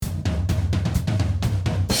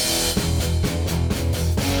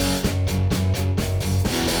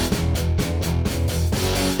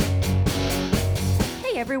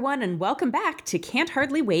everyone, and welcome back to Can't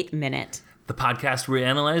Hardly Wait Minute. The podcast where we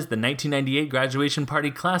analyze the 1998 graduation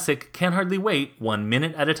party classic Can't Hardly Wait 1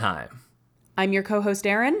 minute at a time. I'm your co-host,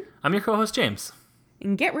 Erin. I'm your co-host, James.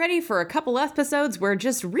 And get ready for a couple episodes where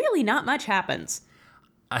just really not much happens.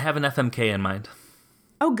 I have an FMK in mind.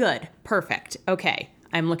 Oh, good. Perfect. Okay.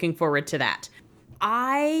 I'm looking forward to that.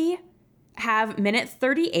 I have minute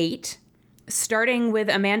 38, starting with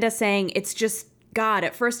Amanda saying, it's just, God,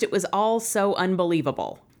 at first it was all so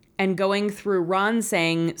unbelievable. And going through Ron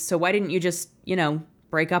saying, so why didn't you just,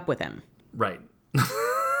 break up with him? Right.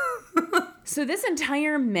 So this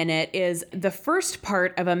entire minute is the first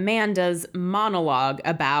part of Amanda's monologue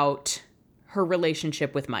about her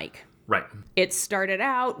relationship with Mike. Right. It started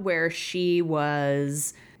out where she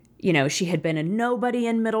was, she had been a nobody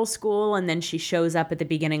in middle school, and then she shows up at the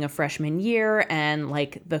beginning of freshman year, and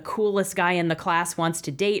the coolest guy in the class wants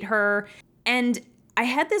to date her. And I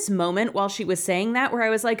had this moment while she was saying that where I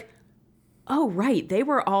was like, oh, right, they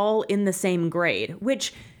were all in the same grade,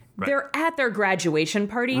 which right. They're at their graduation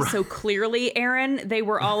party. Right. So clearly, Erin, they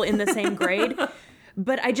were all in the same grade.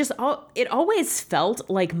 But it always felt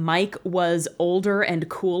like Mike was older and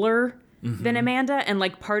cooler than Amanda. And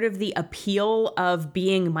part of the appeal of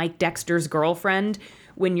being Mike Dexter's girlfriend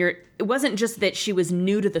it wasn't just that she was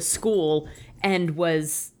new to the school and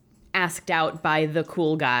was asked out by the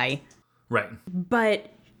cool guy. Right. But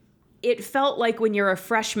it felt like when you're a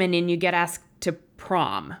freshman and you get asked to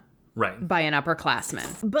prom. Right. By an upperclassman.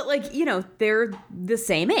 But they're the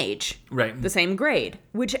same age. Right. The same grade.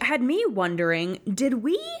 Which had me wondering, did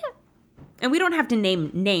we, and we don't have to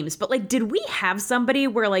name names, but did we have somebody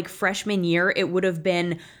where freshman year it would have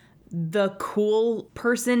been the cool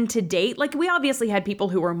person to date? We obviously had people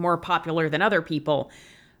who were more popular than other people.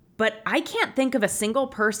 But I can't think of a single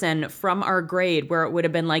person from our grade where it would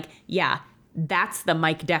have been yeah, that's the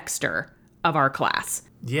Mike Dexter of our class.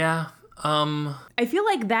 Yeah. I feel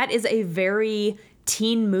like that is a very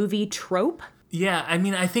teen movie trope. Yeah, I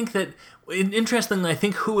mean, I think that, interestingly, I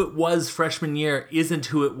think who it was freshman year isn't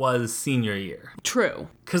who it was senior year. True.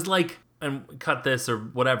 Because, and cut this or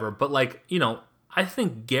whatever, but, I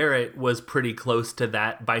think Garrett was pretty close to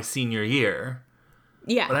that by senior year.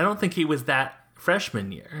 Yeah. But I don't think he was that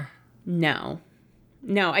freshman year. No,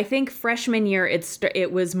 I think freshman year,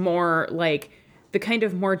 it was more the kind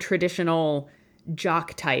of more traditional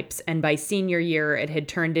jock types, and by senior year it had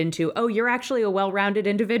turned into, oh, you're actually a well-rounded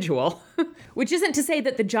individual. Which isn't to say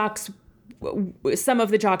that some of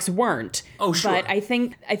the jocks weren't. Oh, sure. But I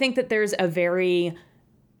think that there's a very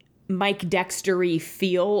Mike Dexter-y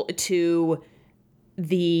feel to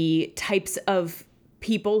the types of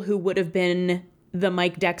people who would have been the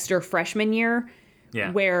Mike Dexter freshman year.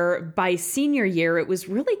 Yeah. Where by senior year it was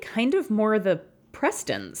really kind of more the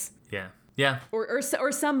Prestons. Yeah. Yeah. Or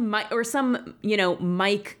some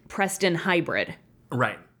Mike Preston hybrid.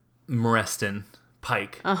 Right. Mareston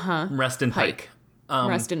Pike. Mareston Pike.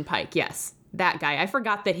 Mareston Pike, yes. That guy. I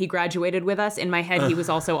forgot that he graduated with us. In my head, he was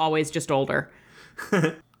also always just older.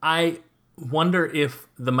 I wonder if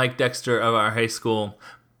the Mike Dexter of our high school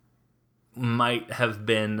might have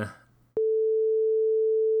been...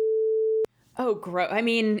 Oh, gross. I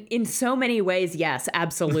mean, in so many ways, yes,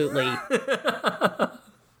 absolutely.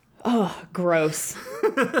 Oh, gross.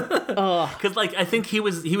 Oh. Because I think he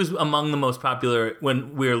was among the most popular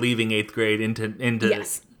when we were leaving 8th grade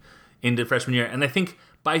into freshman year, and I think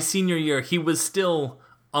by senior year he was still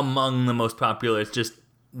among the most popular. It's just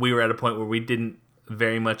we were at a point where we didn't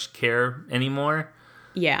very much care anymore.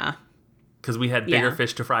 Yeah. Because we had bigger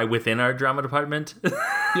fish to fry within our drama department.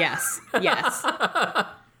 Yes. Yeah. So,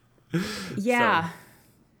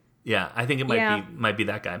 yeah, I think it might be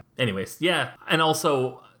that guy. Anyways, yeah, and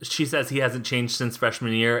also she says he hasn't changed since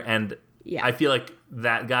freshman year, and I feel like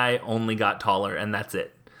that guy only got taller, and that's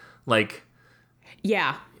it.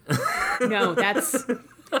 Yeah. No, that's...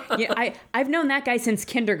 Yeah, I've known that guy since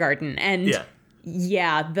kindergarten, and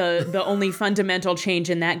the only fundamental change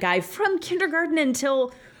in that guy from kindergarten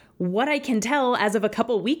until what I can tell as of a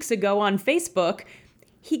couple weeks ago on Facebook,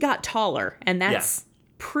 he got taller, and that's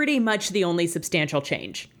pretty much the only substantial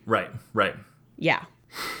change. Right. Yeah.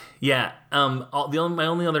 Yeah. My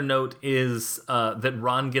only other note is that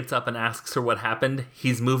Ron gets up and asks her what happened.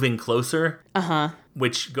 He's moving closer.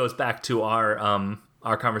 Which goes back to our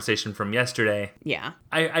conversation from yesterday. Yeah.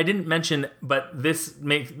 I didn't mention, but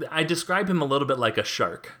I describe him a little bit like a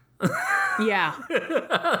shark. Yeah.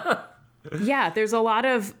 Yeah, there's a lot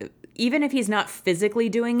of, even if he's not physically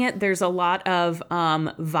doing it, there's a lot of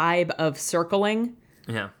vibe of circling.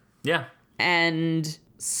 Yeah. Yeah. And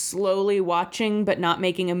slowly watching but not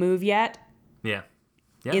making a move yet. Yeah.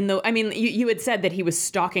 You had said that he was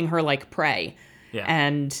stalking her like prey. Yeah.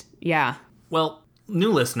 And yeah. Well,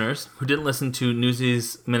 new listeners who didn't listen to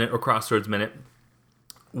Newsies Minute or Crossroads Minute,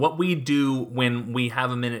 what we do when we have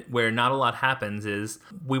a minute where not a lot happens is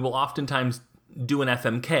we will oftentimes do an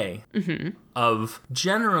FMK of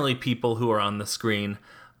generally people who are on the screen.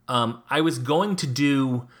 I was going to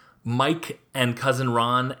do Mike and Cousin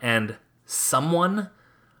Ron and someone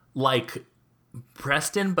like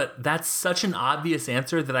Preston, but that's such an obvious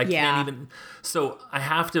answer that I can't even... So I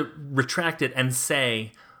have to retract it and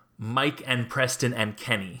say Mike and Preston and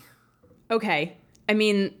Kenny. Okay. I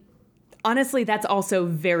mean... Honestly, that's also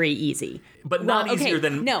very easy, but not easier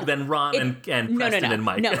than Ron and Preston and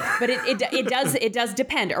Mike. No, but it does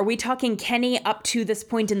depend. Are we talking Kenny up to this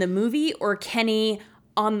point in the movie, or Kenny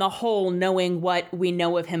on the whole, knowing what we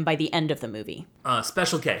know of him by the end of the movie?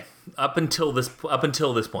 Special K up until this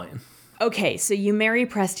point. Okay, so you marry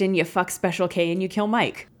Preston, you fuck Special K, and you kill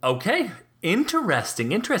Mike. Okay.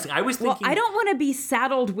 Interesting. I was thinking... Well, I don't want to be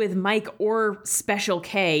saddled with Mike or Special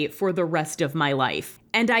K for the rest of my life,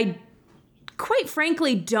 and I quite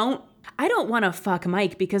frankly don't want to fuck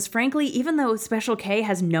Mike because frankly, even though Special K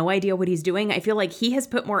has no idea what he's doing, I feel like he has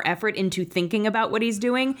put more effort into thinking about what he's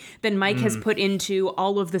doing than Mike has put into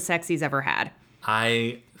all of the sex he's ever had.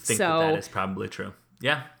 I think that is probably true.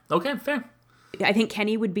 Yeah. Okay, fair. I think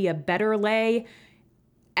Kenny would be a better lay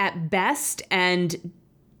at best and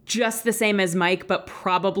just the same as Mike, but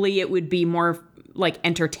probably it would be more like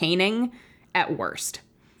entertaining at worst.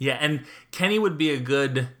 Yeah, and Kenny would be a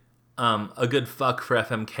good fuck for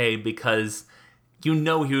FMK because you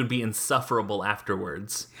know he would be insufferable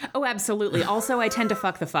afterwards. Oh, absolutely. Also, I tend to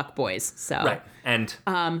fuck the fuck boys. So right. And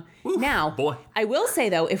now, boy. I will say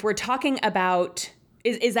though, if we're talking about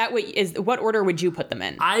what order would you put them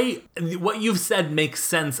in? What you've said makes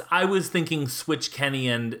sense. I was thinking switch Kenny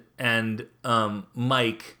and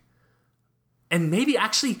Mike, and maybe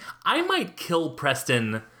actually I might kill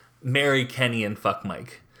Preston, marry Kenny, and fuck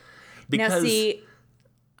Mike. Because now see.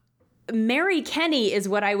 Marry Kenny is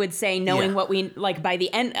what I would say, knowing what we like by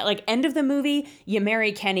the end, like end of the movie, you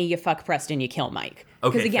marry Kenny, you fuck Preston, you kill Mike.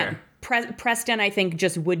 Okay, because again, Preston, I think,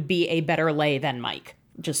 just would be a better lay than Mike.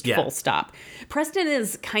 Just full stop. Preston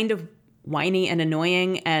is kind of whiny and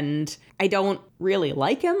annoying, and I don't really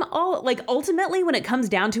like him all. Like ultimately, when it comes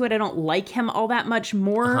down to it, I don't like him all that much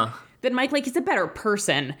more than Mike. Like he's a better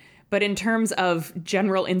person. But in terms of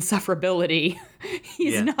general insufferability,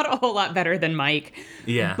 he's not a whole lot better than Mike.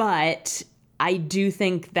 Yeah. But I do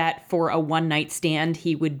think that for a one-night stand,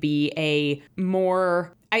 he would be a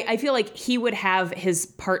more... I feel like he would have his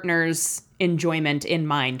partner's enjoyment in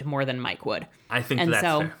mind more than Mike would. I think that's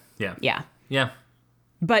fair. Yeah. Yeah. Yeah.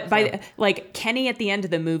 But Kenny at the end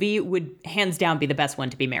of the movie would hands down be the best one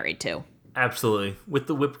to be married to. Absolutely. With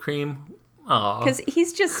the whipped cream. Aw. Because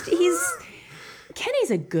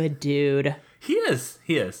Kenny's a good dude. He is.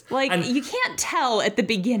 Like, you can't tell at the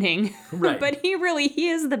beginning, right. But he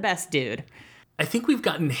is the best dude. I think we've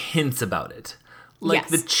gotten hints about it. Like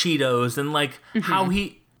the Cheetos and like how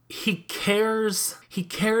he cares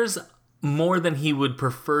more than he would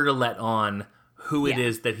prefer to let on who it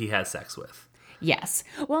is that he has sex with. Yes.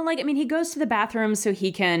 Well, like, I mean, he goes to the bathroom so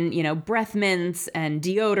he can, breath mints and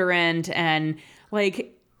deodorant and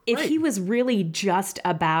like, if he was really just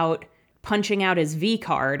about punching out his V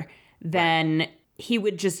card, then he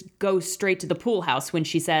would just go straight to the pool house when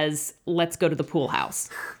she says, "Let's go to the pool house."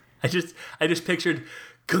 I just pictured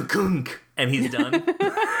kunk and he's done.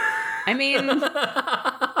 I mean,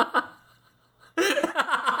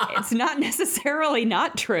 it's not necessarily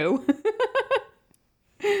not true.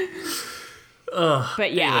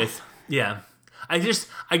 But yeah. Anyways, yeah. I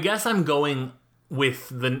guess I'm going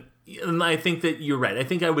with and I think that you're right. I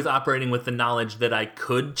think I was operating with the knowledge that I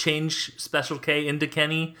could change Special K into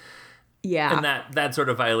Kenny. Yeah. And that sort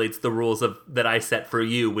of violates the rules that I set for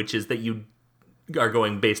you, which is that you are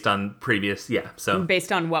going based on previous, so.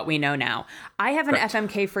 Based on what we know now. I have an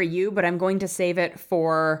FMK for you, but I'm going to save it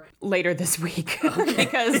for later this week. Okay.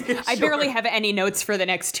 Because I barely have any notes for the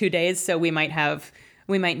next 2 days, so we might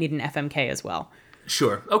need an FMK as well.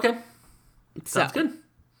 Sure. Okay. Sounds good.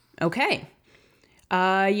 Okay.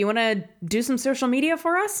 You want to do some social media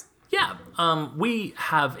for us? Yeah. We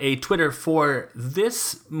have a Twitter for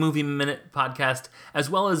this Movie Minute podcast, as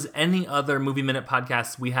well as any other Movie Minute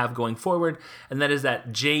podcasts we have going forward, and that is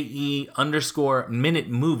at JE_Minute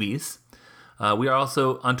Movies. We are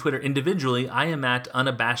also on Twitter individually. I am at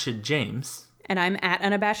Unabashed James. And I'm at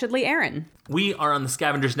Unabashedly Aaron. We are on the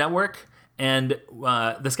Scavengers Network. And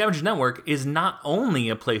the Scavengers Network is not only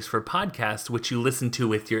a place for podcasts, which you listen to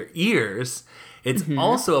with your ears, it's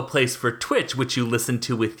also a place for Twitch, which you listen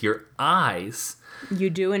to with your eyes. You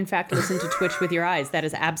do, in fact, listen to Twitch with your eyes. That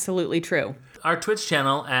is absolutely true. Our Twitch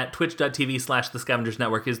channel at twitch.tv/The Scavengers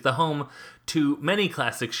Network is the home to many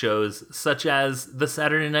classic shows, such as the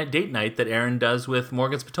Saturday Night Date Night that Aaron does with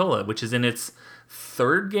Morgan Spatola, which is in its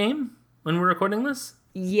third game when we're recording this.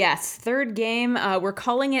 Yes, third game. We're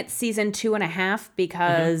calling it season 2.5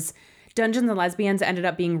 because Dungeons and Lesbians ended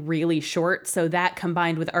up being really short. So that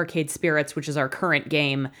combined with Arcade Spirits, which is our current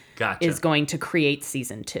game, is going to create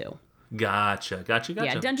season 2. Gotcha.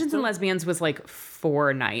 Yeah, Dungeons and Lesbians was like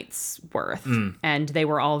 4 nights worth. And they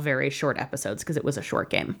were all very short episodes because it was a short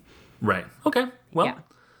game. Right. Okay. Well,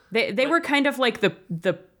 yeah. They were kind of like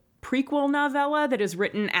the prequel novella that is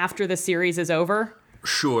written after the series is over.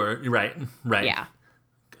 Sure. Right. Yeah.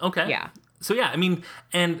 Okay. Yeah. So yeah, I mean,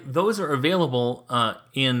 and those are available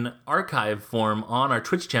in archive form on our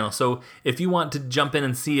Twitch channel. So if you want to jump in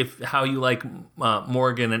and see how you like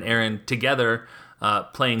Morgan and Aaron together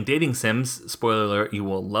playing dating sims, spoiler alert, you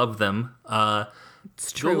will love them.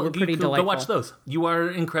 It's true. We're pretty delightful. Go watch those. You are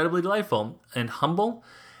incredibly delightful and humble.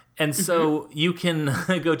 And so you can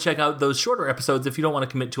go check out those shorter episodes if you don't want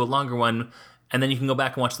to commit to a longer one. And then you can go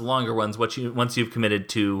back and watch the longer ones once you've committed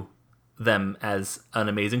to them as an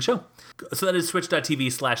amazing show. So that is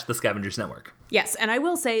twitch.tv/The Scavengers Network. Yes, and I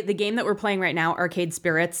will say the game that we're playing right now, Arcade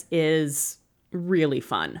Spirits, is really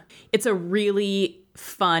fun. It's a really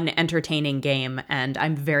fun, entertaining game, and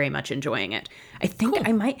I'm very much enjoying it. I think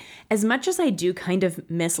I might, as much as I do kind of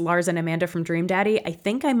miss Lars and Amanda from Dream Daddy, I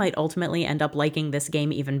think I might ultimately end up liking this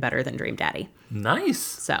game even better than Dream Daddy.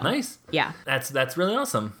 Nice. Nice. Yeah. That's really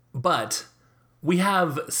awesome. But we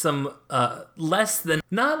have some not less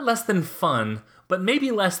than fun, but maybe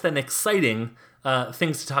less than exciting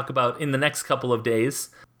things to talk about in the next couple of days.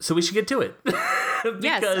 So we should get to it.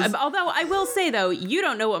 Yes, although I will say, though, you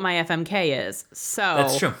don't know what my FMK is. So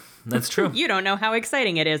That's true. You don't know how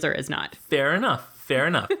exciting it is or is not. Fair enough.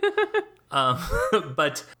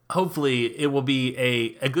 But hopefully it will be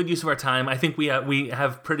a good use of our time. I think we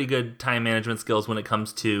have pretty good time management skills when it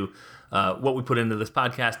comes to what we put into this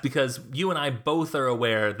podcast, because you and I both are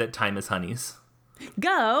aware that time is honeys.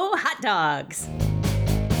 Go hot dogs!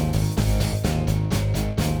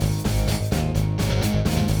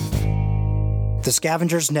 The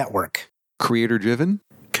Scavengers Network. Creator-driven.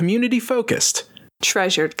 Community-focused.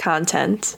 Treasured content.